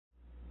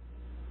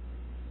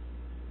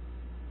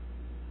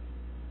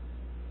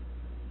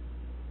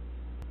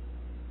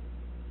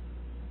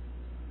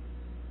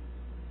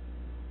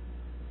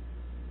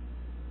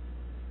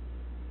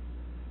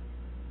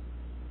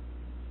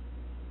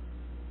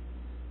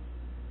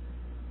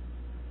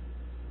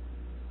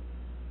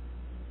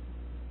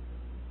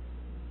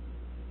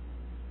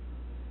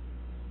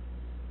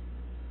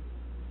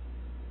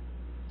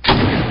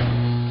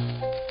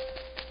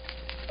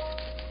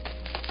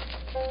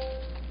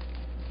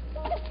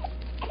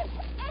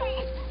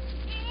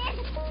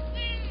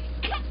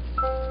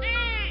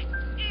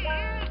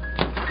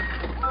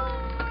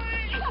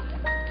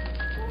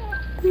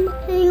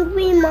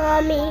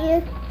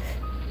Mommy.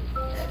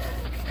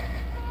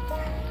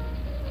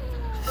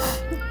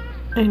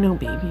 I know,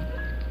 baby.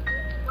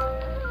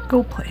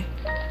 Go play.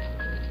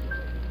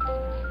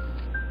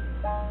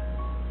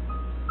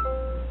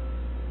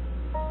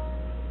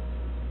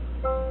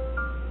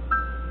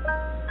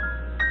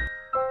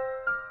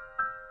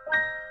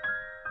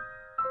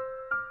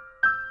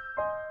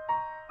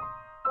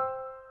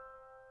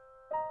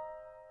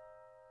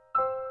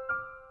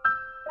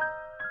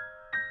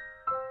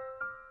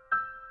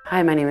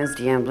 Hi, my name is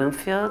Deanne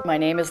Bloomfield. My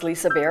name is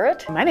Lisa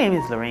Barrett. My name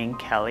is Lorraine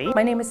Kelly.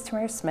 My name is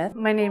Tamara Smith.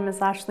 My name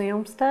is Ashley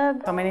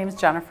Olmstead. So my name is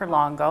Jennifer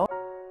Longo.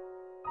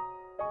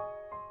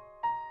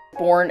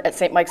 Born at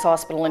St. Mike's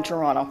Hospital in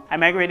Toronto. I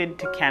migrated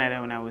to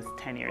Canada when I was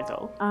 10 years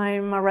old.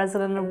 I'm a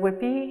resident of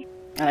Whitby.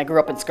 And I grew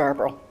up in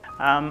Scarborough.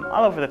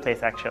 All over the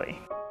place, actually.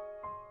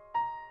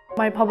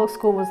 My public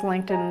school was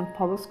Langton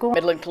Public School.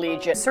 Midland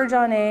Collegiate. Sir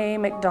John A.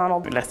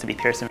 Macdonald. Lester B.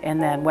 Pearson.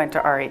 And then went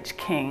to R.H.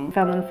 King.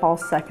 Fenelon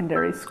Falls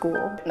Secondary School.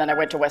 And then I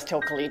went to West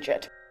Hill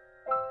Collegiate.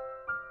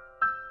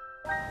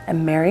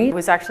 I'm married.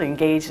 Was actually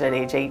engaged at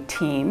age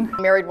 18.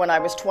 Married when I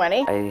was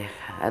 20. I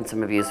had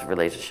some abusive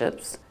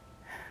relationships.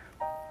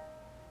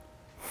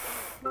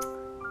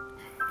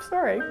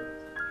 Sorry.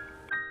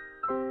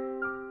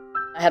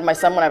 I had my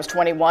son when I was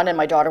 21 and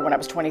my daughter when I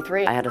was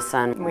 23. I had a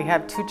son. We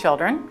have 2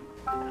 children.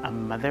 A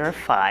mother of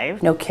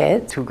 5. No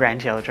kids. 2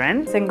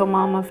 grandchildren. Single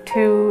mom of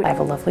 2. I have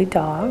a lovely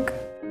dog.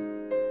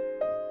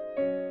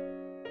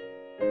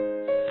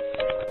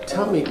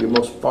 Tell me your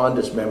most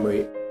fondest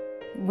memory.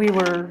 We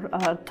were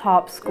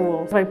top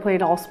school. I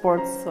played all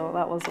sports, so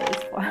that was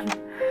always fun.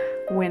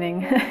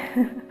 Winning.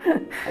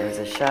 I was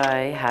a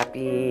shy,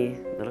 happy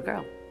little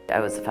girl.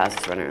 I was the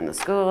fastest runner in the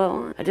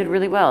school. I did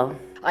really well.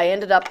 I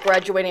ended up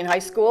graduating high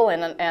school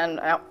and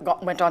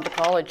went on to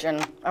college,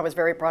 and I was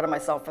very proud of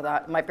myself for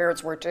that. My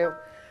parents were too.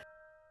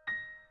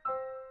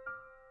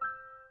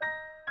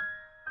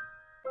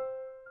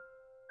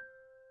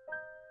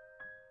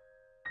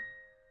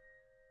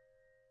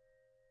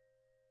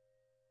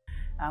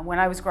 When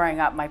I was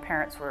growing up, my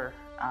parents were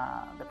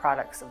the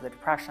products of the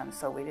Depression,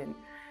 so we didn't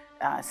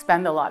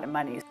spend a lot of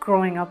money.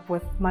 Growing up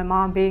with my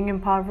mom being in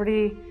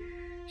poverty,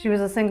 she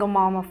was a single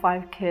mom of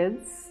 5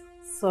 kids,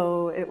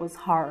 so it was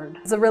hard.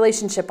 The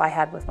relationship I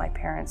had with my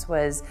parents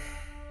was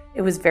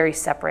very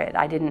separate.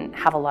 I didn't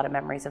have a lot of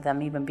memories of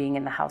them even being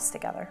in the house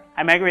together.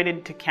 I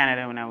migrated to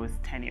Canada when I was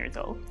 10 years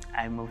old.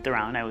 I moved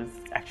around. I was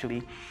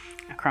actually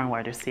a Crown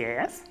Warder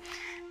CAS.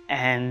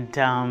 And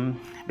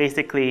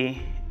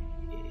basically,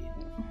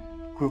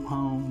 group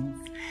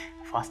homes,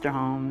 foster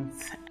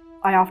homes.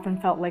 I often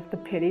felt like the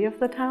pity of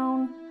the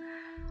town.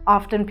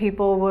 Often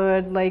people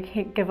would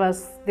give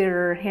us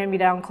their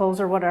hand-me-down clothes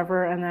or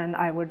whatever, and then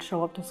I would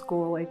show up to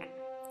school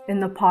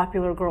in the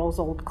popular girls'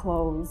 old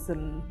clothes.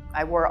 And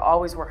I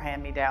always wore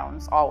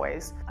hand-me-downs,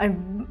 always. I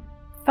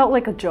felt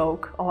like a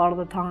joke a lot of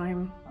the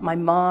time. My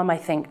mom, I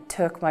think,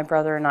 took my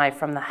brother and I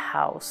from the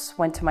house,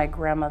 went to my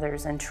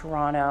grandmother's in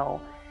Toronto,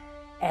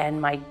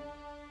 and my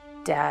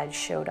dad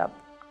showed up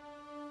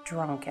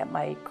drunk at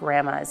my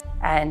grandma's.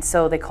 And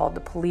so they called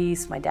the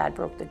police. My dad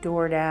broke the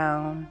door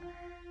down.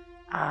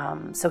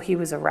 So he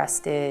was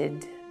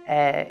arrested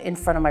in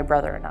front of my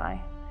brother and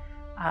I.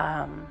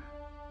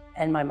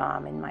 And my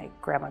mom and my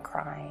grandma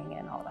crying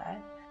and all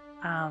that.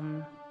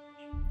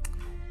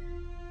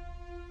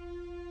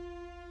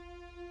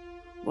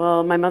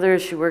 Well, my mother,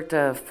 she worked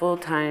a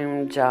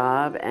full-time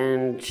job,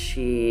 and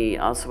she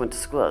also went to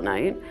school at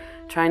night,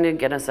 trying to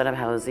get us out of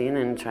housing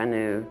and trying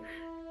to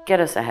get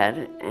us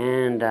ahead.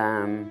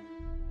 And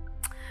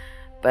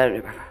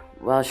but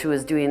while she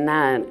was doing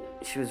that,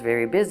 she was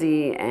very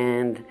busy,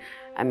 and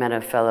I met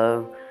a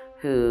fellow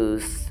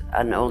who's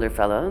an older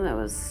fellow that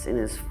was in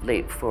his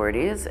late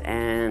 40s,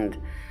 and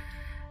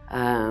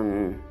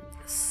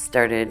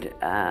started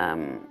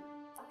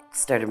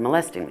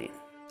molesting me.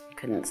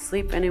 Couldn't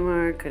sleep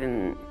anymore,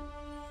 couldn't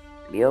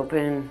be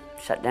open,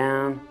 shut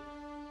down.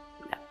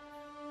 Yeah.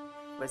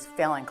 Was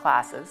failing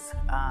classes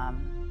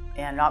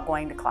and not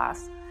going to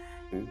class.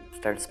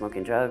 Started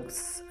smoking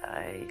drugs.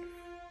 I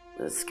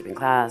was skipping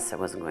class. I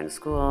wasn't going to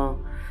school.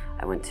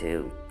 I went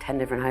to 10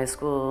 different high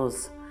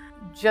schools.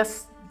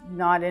 Just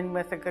not in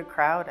with a good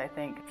crowd, I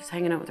think. Just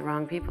hanging out with the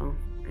wrong people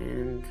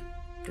and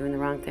doing the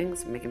wrong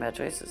things and making bad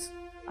choices.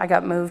 I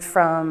got moved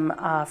from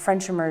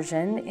French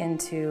immersion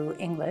into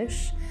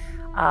English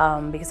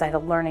because I had a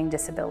learning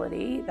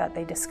disability that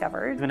they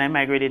discovered. When I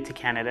migrated to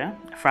Canada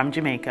from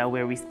Jamaica,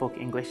 where we spoke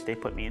English, they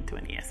put me into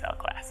an ESL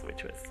class,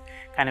 which was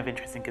kind of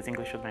interesting because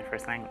English was my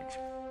first language.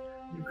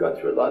 You've gone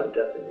through a lot of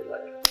death in your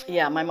life.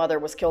 Yeah, my mother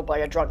was killed by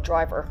a drunk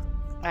driver.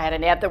 I had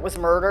an aunt that was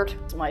murdered.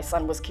 My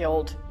son was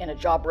killed in a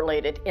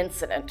job-related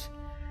incident.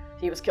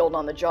 He was killed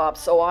on the job,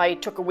 so I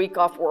took a week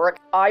off work.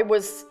 I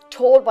was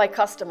told by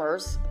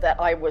customers that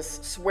I was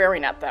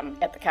swearing at them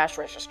at the cash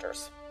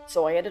registers.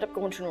 So I ended up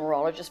going to a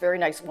neurologist, very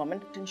nice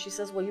woman, and she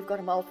says, well, you've got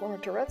a mild form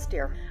of Tourette's,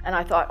 dear. And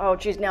I thought, oh,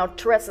 geez, now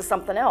Tourette's is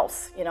something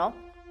else, you know?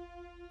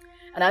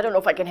 And I don't know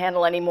if I can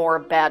handle any more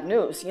bad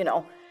news, you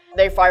know?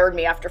 They fired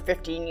me after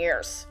 15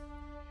 years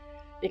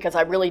because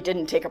I really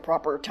didn't take a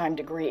proper time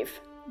to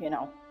grieve. you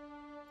know.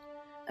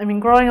 I mean,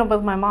 growing up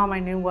with my mom, I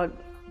knew what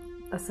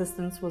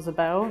assistance was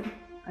about.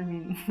 I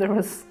mean, there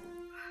was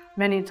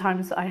many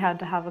times I had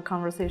to have a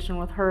conversation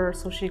with her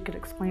so she could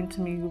explain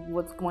to me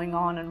what's going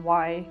on and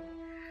why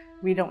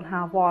we don't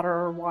have water,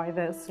 or why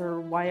this, or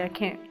why I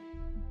can't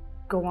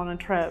go on a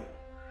trip.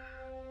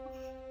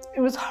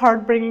 It was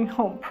hard bringing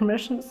home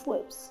permission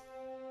slips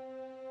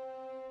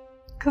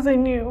because I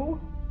knew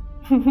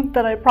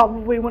that I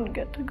probably wouldn't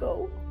get to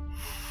go.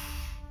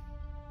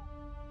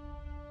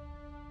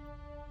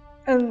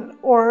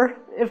 Or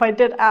if I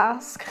did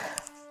ask,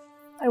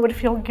 I would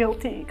feel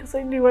guilty because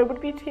I knew I would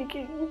be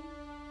taking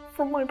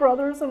from my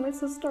brothers and my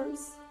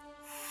sisters.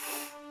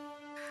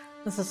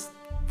 This is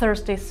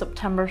Thursday,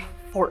 September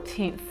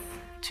 14th,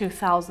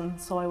 2000,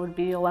 so I would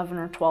be 11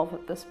 or 12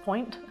 at this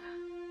point.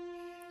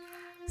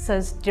 It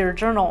says, "Dear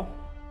Journal,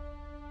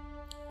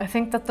 I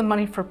think that the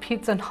money for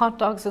pizza and hot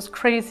dogs is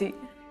crazy.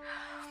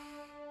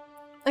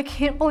 I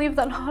can't believe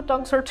that hot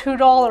dogs are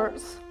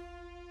 $2.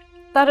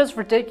 That is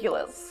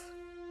ridiculous.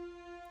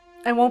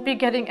 I won't be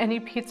getting any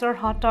pizza or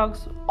hot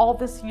dogs all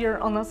this year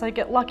unless I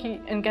get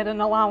lucky and get an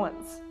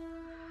allowance."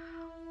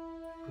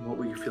 What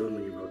were you feeling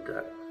when you wrote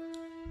that?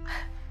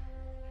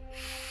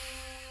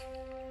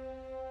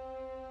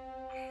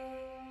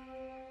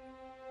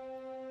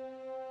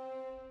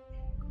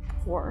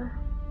 Poor.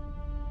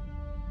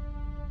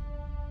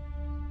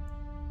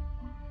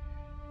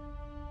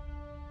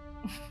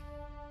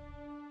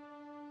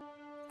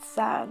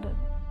 Sad.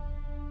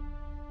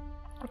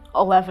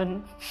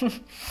 11.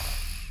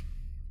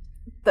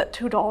 That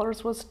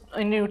 $2 was,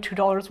 I knew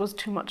 $2 was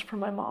too much for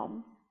my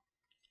mom.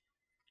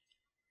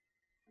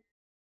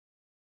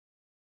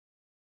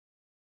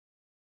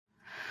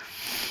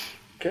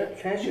 Can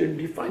I ask you,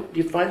 do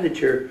you find that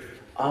you're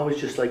always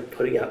just like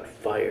putting out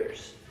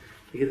fires?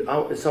 Because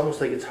it's almost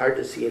like it's hard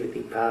to see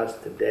anything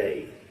past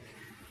today.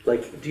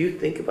 Like, do you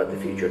think about the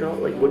future at all?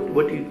 Like,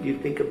 what do you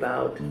think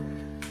about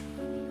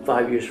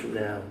 5 years from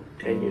now,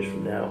 10 years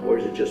from now? Or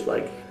is it just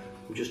like,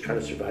 I'm just trying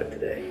to survive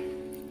today?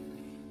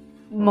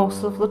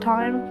 Most of the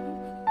time,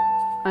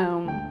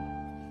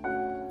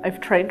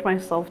 I've trained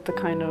myself to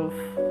kind of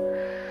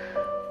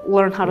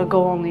learn how to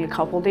go only a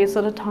couple days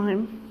at a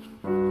time.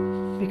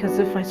 Because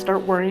if I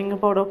start worrying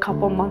about a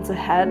couple months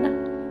ahead,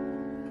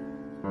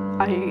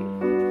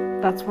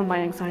 that's when my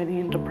anxiety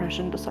and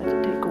depression decide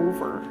to take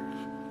over,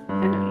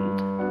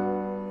 and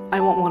I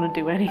won't want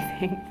to do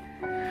anything.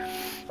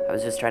 I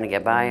was just trying to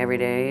get by every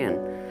day and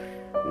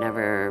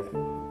never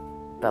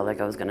felt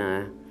like I was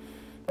gonna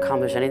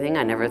accomplish anything.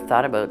 I never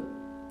thought about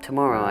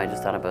tomorrow, I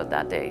just thought about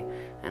that day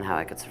and how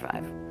I could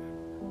survive.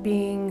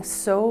 Being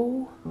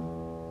so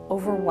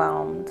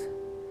overwhelmed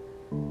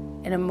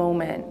in a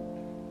moment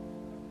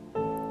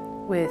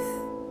with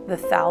the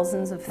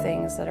thousands of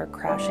things that are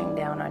crashing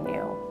down on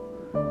you,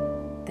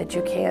 that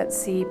you can't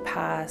see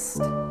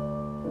past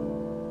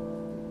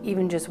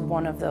even just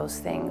one of those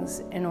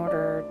things in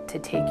order to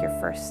take your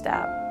first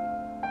step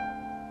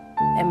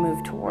and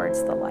move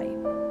towards the light.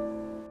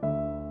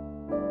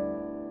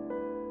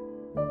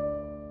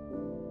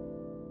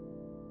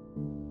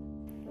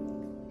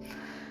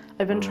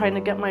 I've been trying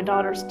to get my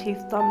daughter's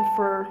teeth done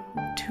for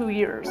 2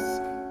 years.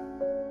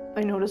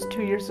 I noticed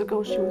 2 years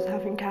ago she was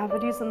having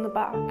cavities in the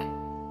back.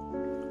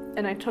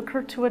 And I took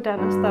her to a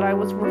dentist that I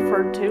was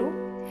referred to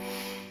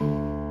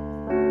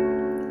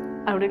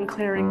out in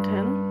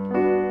Clarington.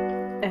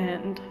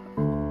 And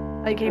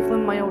I gave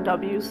them my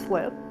OW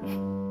slip,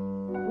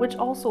 which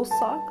also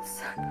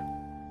sucks,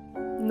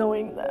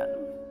 knowing that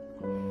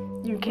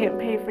you can't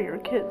pay for your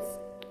kids'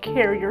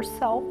 care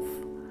yourself.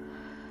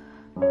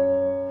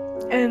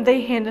 And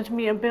they handed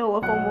me a bill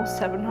of almost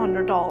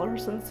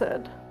 $700 and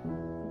said,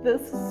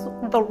 "This is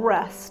the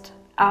rest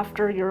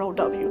after your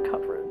OW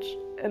coverage."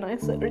 And I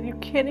said, "Are you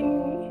kidding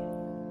me?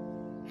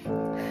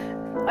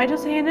 I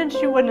just handed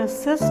you an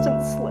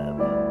assistance slip.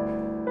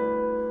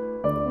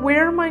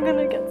 Where am I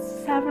gonna get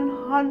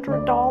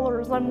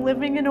 $700? I'm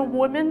living in a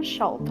women's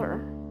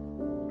shelter."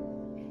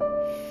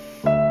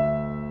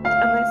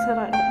 And they said,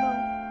 "I don't know."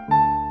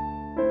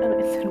 And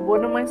I said,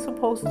 "What am I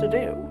supposed to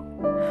do?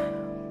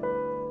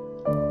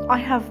 I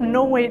have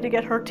no way to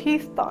get her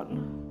teeth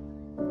done."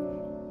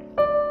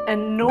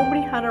 And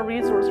nobody had a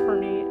resource for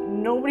me.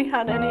 Nobody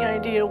had any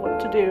idea what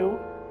to do.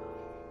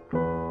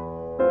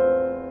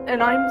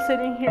 And I'm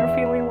sitting here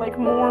feeling like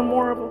more and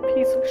more of a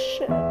piece of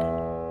shit.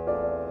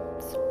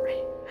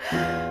 Sorry.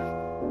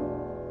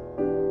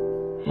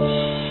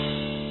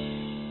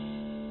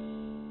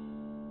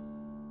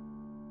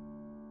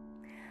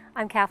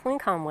 I'm Kathleen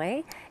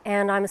Conway,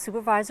 and I'm a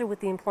supervisor with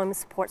the Employment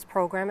Supports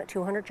Program at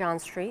 200 John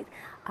Street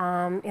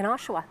in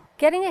Oshawa.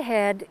 Getting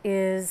Ahead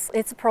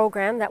it's a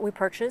program that we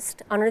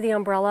purchased under the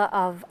umbrella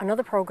of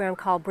another program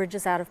called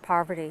Bridges Out of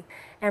Poverty.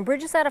 And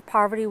Bridges Out of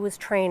Poverty was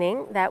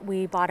training that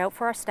we bought out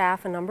for our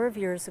staff a number of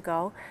years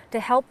ago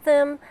to help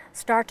them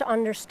start to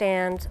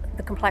understand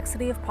the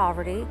complexity of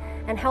poverty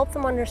and help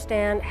them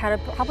understand how to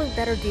probably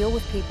better deal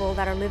with people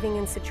that are living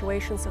in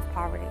situations of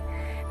poverty.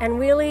 And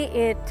really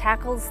it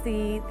tackles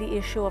the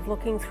issue of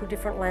looking through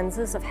different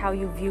lenses of how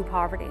you view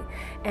poverty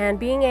and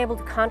being able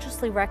to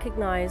consciously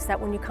recognize that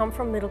when you come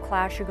from middle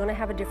class, you're going to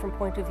have a different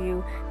point of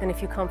view than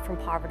if you come from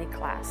poverty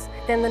class.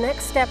 Then the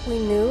next step we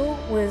knew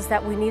was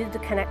that we needed to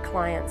connect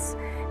clients.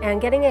 And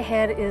Getting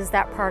Ahead is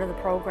that part of the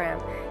program.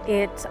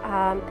 It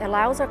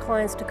allows our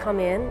clients to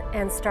come in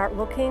and start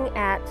looking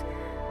at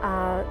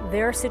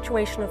their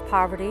situation of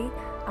poverty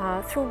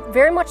through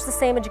very much the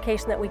same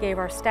education that we gave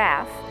our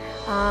staff,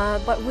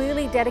 but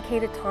really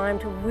dedicated time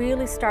to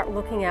really start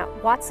looking at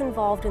what's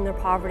involved in their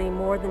poverty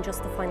more than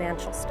just the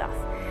financial stuff.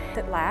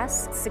 It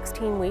lasts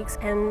 16 weeks,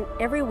 and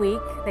every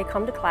week they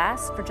come to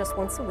class for just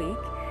once a week,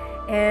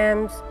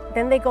 and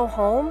then they go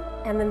home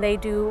and then they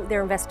do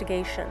their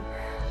investigation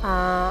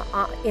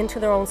into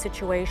their own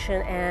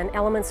situation and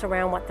elements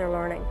around what they're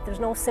learning. There's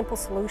no simple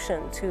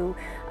solution to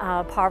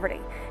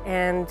poverty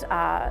and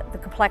the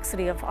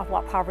complexity of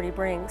what poverty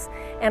brings.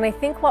 And I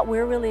think what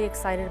we're really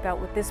excited about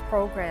with this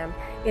program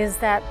is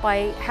that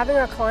by having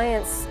our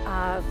clients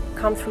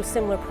come through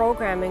similar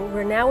programming,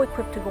 we're now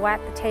equipped to go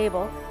at the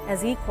table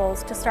as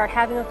equals to start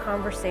having a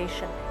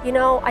conversation. You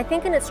know, I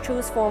think in its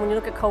truest form, when you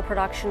look at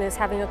co-production, is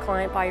having a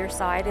client by your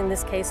side. In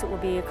this case, it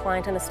would be a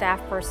client and a staff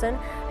person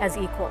as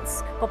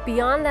equals. But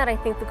beyond that, I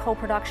think the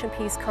co-production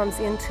piece comes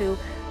into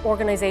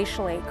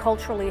organizationally,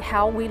 culturally,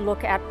 how we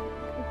look at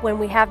when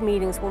we have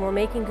meetings, when we're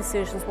making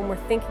decisions, when we're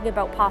thinking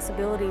about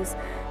possibilities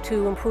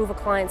to improve a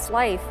client's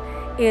life,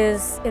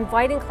 is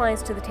inviting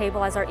clients to the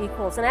table as our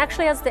equals and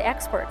actually as the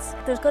experts.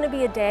 There's going to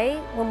be a day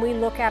when we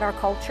look at our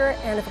culture,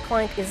 and if a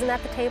client isn't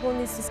at the table in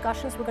these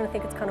discussions, we're going to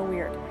think it's kind of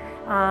weird.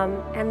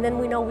 And then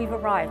we know we've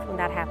arrived when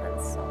that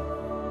happens. So.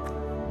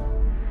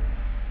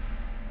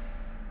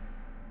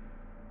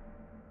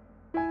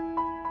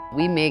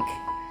 We make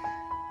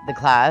the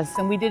class.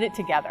 And we did it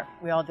together.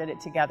 We all did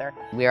it together.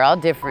 We're all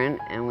different,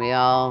 and we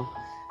all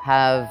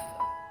have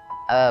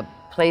a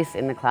place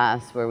in the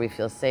class where we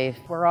feel safe.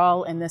 We're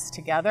all in this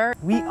together.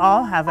 We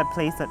all have a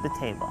place at the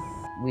table.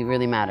 We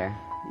really matter.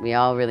 We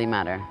all really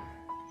matter,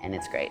 and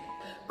it's great.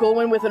 Go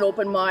in with an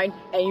open mind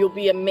and you'll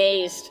be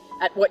amazed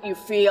at what you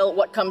feel,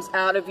 what comes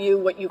out of you,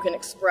 what you can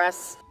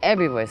express.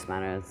 Every voice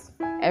matters.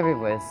 Every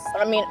voice.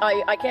 I mean,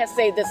 I can't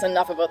say this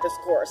enough about this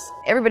course.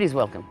 Everybody's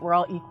welcome. We're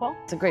all equal.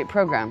 It's a great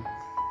program.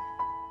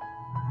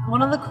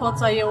 One of the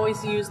quotes I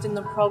always used in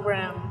the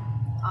program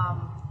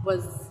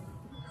was,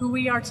 "Who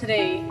we are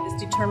today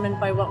is determined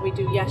by what we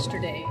do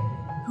yesterday.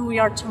 Who we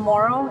are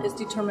tomorrow is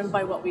determined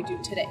by what we do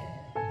today."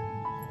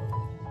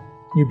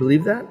 You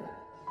believe that?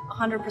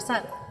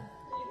 100%.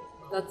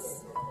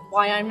 That's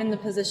why I'm in the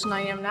position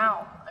I am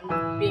now.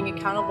 I'm being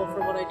accountable for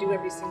what I do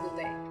every single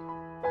day.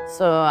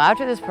 So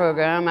after this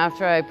program,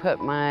 after I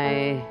put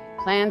my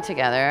plan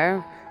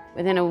together,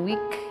 within a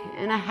week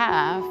and a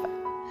half,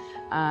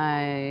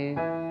 I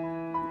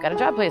got a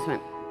job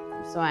placement.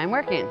 So I'm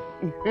working.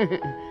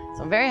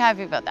 So I'm very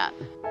happy about that.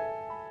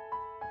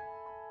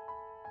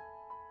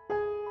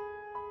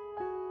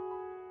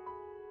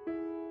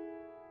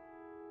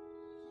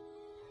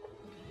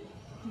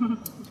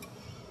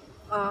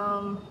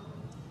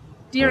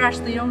 Dear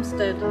Ashley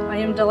Olmsted, I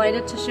am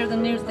delighted to share the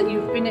news that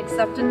you've been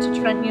accepted to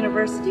Trent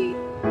University.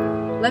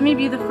 Let me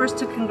be the first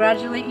to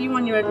congratulate you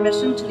on your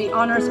admission to the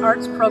Honors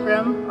Arts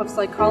program of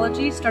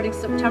Psychology starting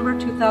September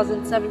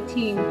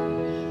 2017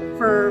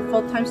 for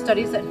full-time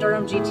studies at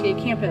Durham GTA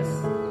campus.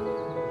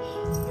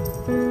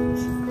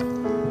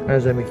 How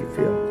does that make you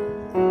feel?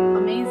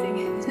 Amazing.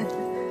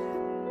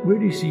 Where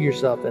do you see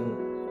yourself in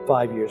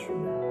 5 years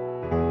from now?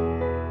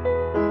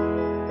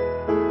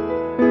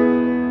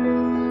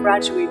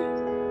 Graduated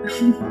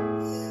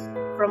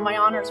from my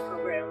honors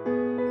program.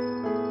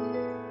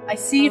 I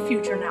see a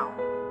future now.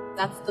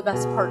 That's the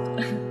best part.